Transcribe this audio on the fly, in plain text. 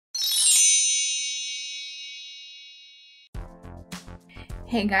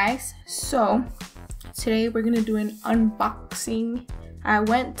Hey guys, so today we're gonna do an unboxing. I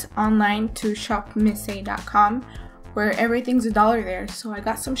went online to shopmissa.com where everything's $1 there, so I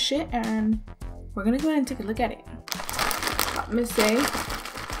got some shit and we're gonna go ahead and take a look at it. Shopmissa.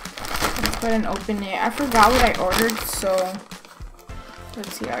 Let's go ahead and open it. I forgot what I ordered, so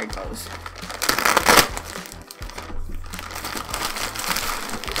let's see how it goes.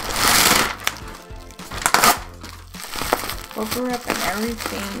 Bubble wrap and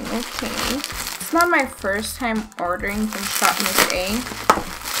everything. Okay. It's not my first time ordering from Shopmissa.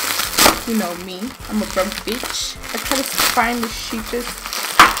 You know me. I'm a broke bitch. I try to find the cheapest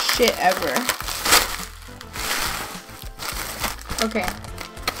shit ever. Okay.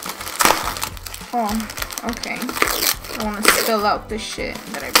 Oh, okay. I want to spill out the shit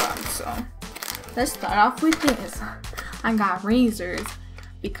that I bought, so let's start off with this. I got razors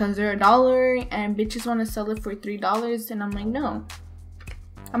because they're $1 and bitches want to sell it for $3, and I'm like, no.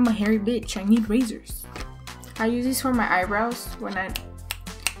 I'm a hairy bitch. I need razors. I use these for my eyebrows cuando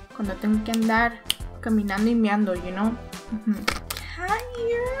tengo que andar caminando y meando, you know? Cat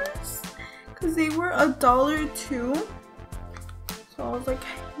ears, because they were $1 too. So I was like,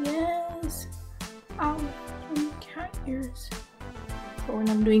 yes, I'll do cat ears. But when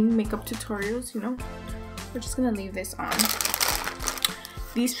I'm doing makeup tutorials, you know, we're just gonna leave this on.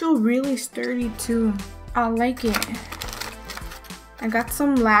 These feel really sturdy too. I like it. I got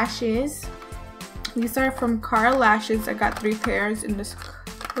some lashes. These are from Car Lashes. I got 3 pairs in this.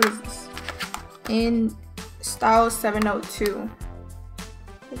 What is this? In style 702.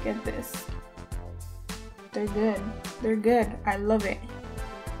 Look at this. They're good. They're good. I love it.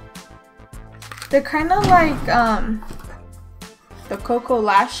 They're kind of like the Coco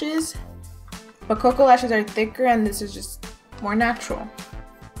Lashes, but Coco Lashes are thicker and this is just more natural.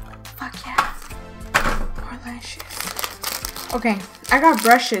 Fuck yeah. More lashes. Okay, I got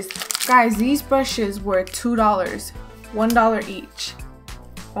brushes. Guys, these brushes were $2. $1 each.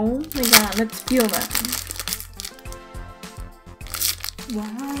 Oh my god, let's feel them.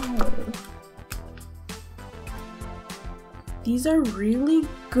 Wow. These are really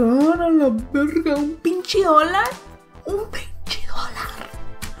good. A la verga. Un pinche dólar. Un pinche dólar.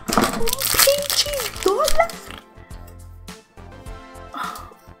 Un pinche dólar.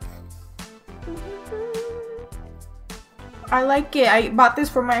 I like it. I bought this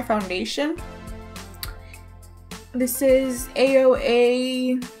for my foundation. This is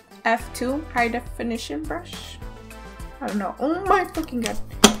AOA F2 high definition brush. I don't know. Oh my fucking god.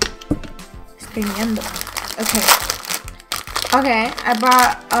 Estoy viendo. Okay. Okay, I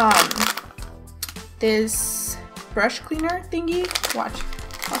bought this brush cleaner thingy. Watch.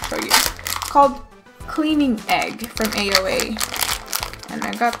 I'll show you. It's called Cleaning Egg from AOA. And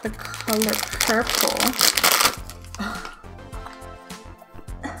I got the color purple.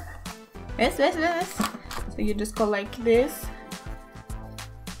 This. So you just go like this.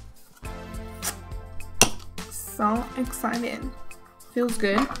 So excited. Feels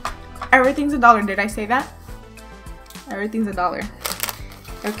good. Everything's $1. Did I say that? Everything's $1.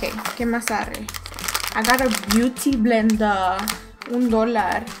 Okay, ¿qué más arre? I got a beauty blender. $1.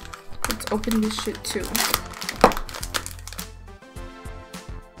 Let's open this shit too.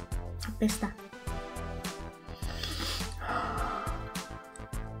 Apesta.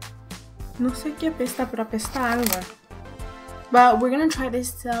 No sé qué apesta, pero apesta algo. But we're gonna try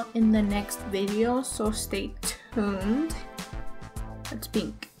this out in the next video, so stay tuned. It's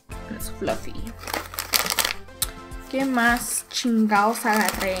pink and it's fluffy. ¿Qué más chingados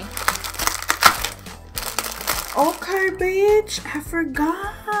agarré? Okay, bitch, I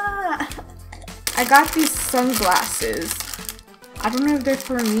forgot. I got these sunglasses. I don't know if they're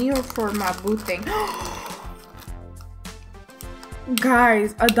for me or for my boo thing.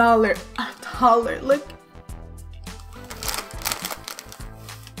 Guys, $1. $1. Look.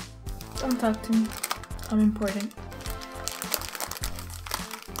 Don't talk to me. I'm important.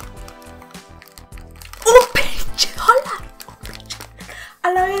 Oh, pinche $1.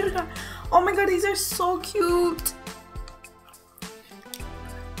 A la verga. Oh my god, these are so cute.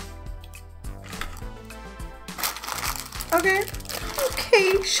 Okay.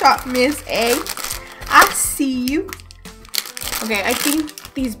 Okay, Shopmissa. I see you. Okay, I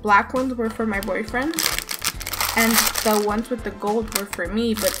think these black ones were for my boyfriend, and the ones with the gold were for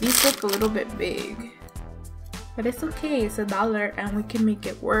me, but these look a little bit big. But it's okay, it's $1 and we can make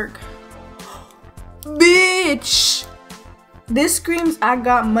it work. Bitch! This screams, I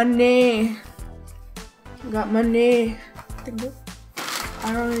got money. I got money.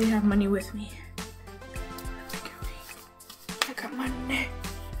 I don't really have money with me. I got money.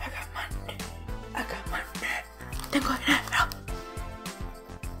 I got money. I got money. Tengo dinero.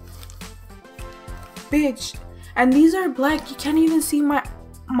 bitch. And these are black. You can't even see my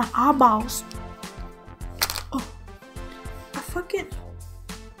eyeballs. Oh, I fucking.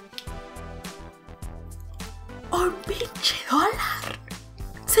 Oh, pinche dólar.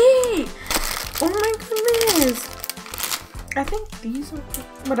 See. Oh my goodness. I think these are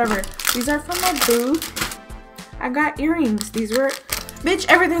whatever. These are from my booth. I got earrings. These were, bitch.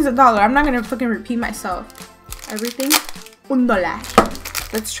 Everything's $1. I'm not gonna fucking repeat myself. Everything $1.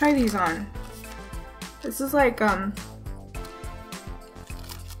 Let's try these on. This is like I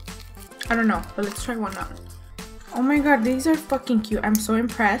don't know, but let's try one on. Oh my god, these are fucking cute. I'm so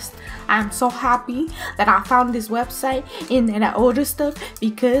impressed. I'm so happy that I found this website and that I ordered stuff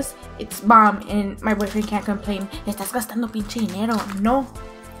because it's bomb and my boyfriend can't complain. Estás gastando pinche dinero. No,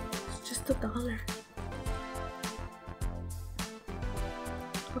 it's just $1.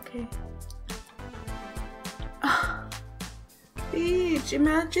 Okay. Bitch,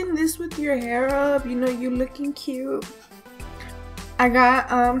 imagine this with your hair up, you know, you looking cute. I got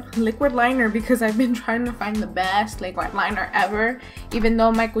liquid liner because I've been trying to find the best liquid liner ever, even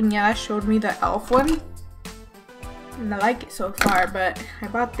though my cuñada showed me the e.l.f. one and I like it so far. But I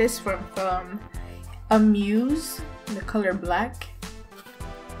bought this from Amuse, the color black.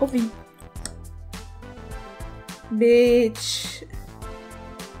 Ovi. Bitch.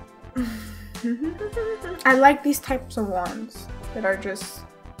 I like these types of wands that are just,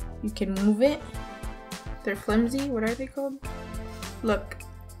 you can move it. They're flimsy. What are they called? Look.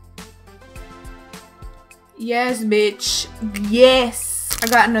 Yes, bitch. Yes. I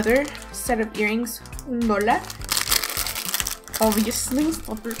got another set of earrings. $1. Obviously,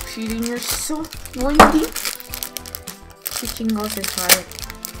 stop repeating yourself, Wendy. ¿Qué chingados es eso?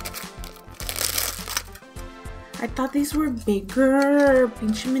 I thought these were bigger.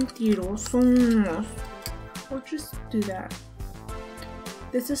 Pinche mentirosos. Or just do that.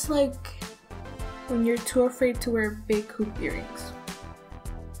 This is like when you're too afraid to wear big hoop earrings.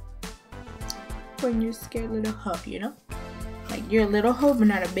 When you're scared little hoe, you know? Like you're a little hoe but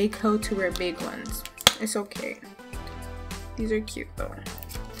not a big hoe to wear big ones. It's okay. These are cute though.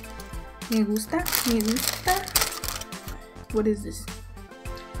 Me gusta, me gusta. What is this?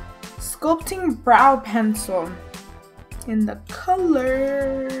 Sculpting brow pencil in the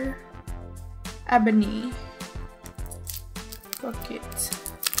color ebony. Fuck it.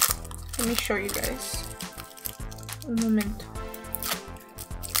 Let me show you guys. Un momento.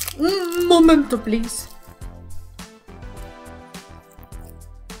 Un momento, please.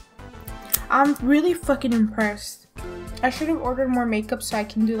 I'm really fucking impressed. I should have ordered more makeup so I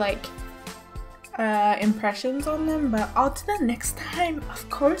can do like impressions on them, but I'll do that next time. Of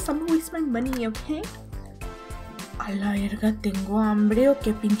course, I'm gonna waste my money, okay? A la verga, tengo hambre o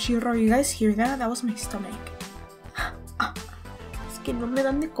qué pinche rollo. You guys hear that? That was my stomach. Es que no me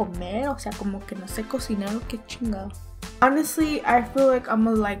dan de comer, o sea, como que no sé cocinar o qué chingado. Honestly, I feel like I'm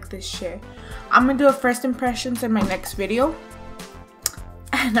gonna like this shit. I'm gonna do a first impressions in my next video.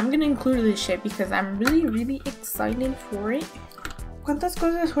 And I'm gonna include this shit because I'm really excited for it. ¿Cuántas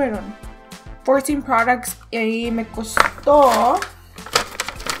cosas fueron? 14 products y me costó.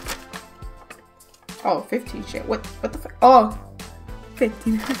 Oh, 15 shit. What the fuck? Oh,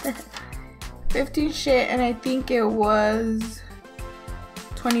 15. 15 shit, and I think it was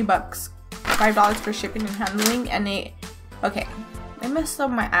 20 bucks. $5 for shipping and handling, and okay, I messed up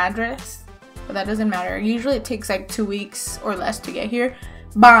my address, but that doesn't matter. Usually it takes like 2 weeks or less to get here.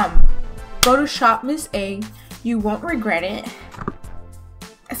 Bomb. Go to Shopmissa. You won't regret it.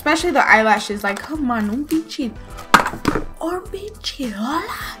 Especially the eyelashes. Like, come on, un pinche $1.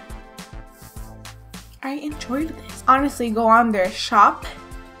 I enjoyed this. Honestly, go on there.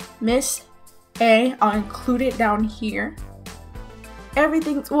 Shopmissa. I'll include it down here.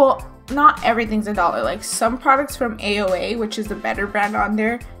 Everything's, well, not everything's $1. Like some products from AOA, which is the better brand on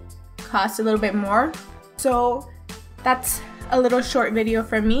there, cost a little bit more. So that's a little short video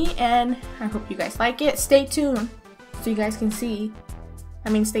from me, and I hope you guys like it. Stay tuned so you guys can see,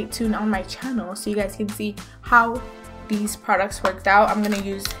 stay tuned on my channel so you guys can see how these products worked out. I'm gonna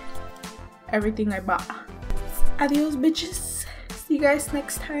use everything I bought. Adios, bitches. See you guys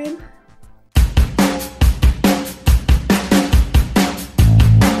next time.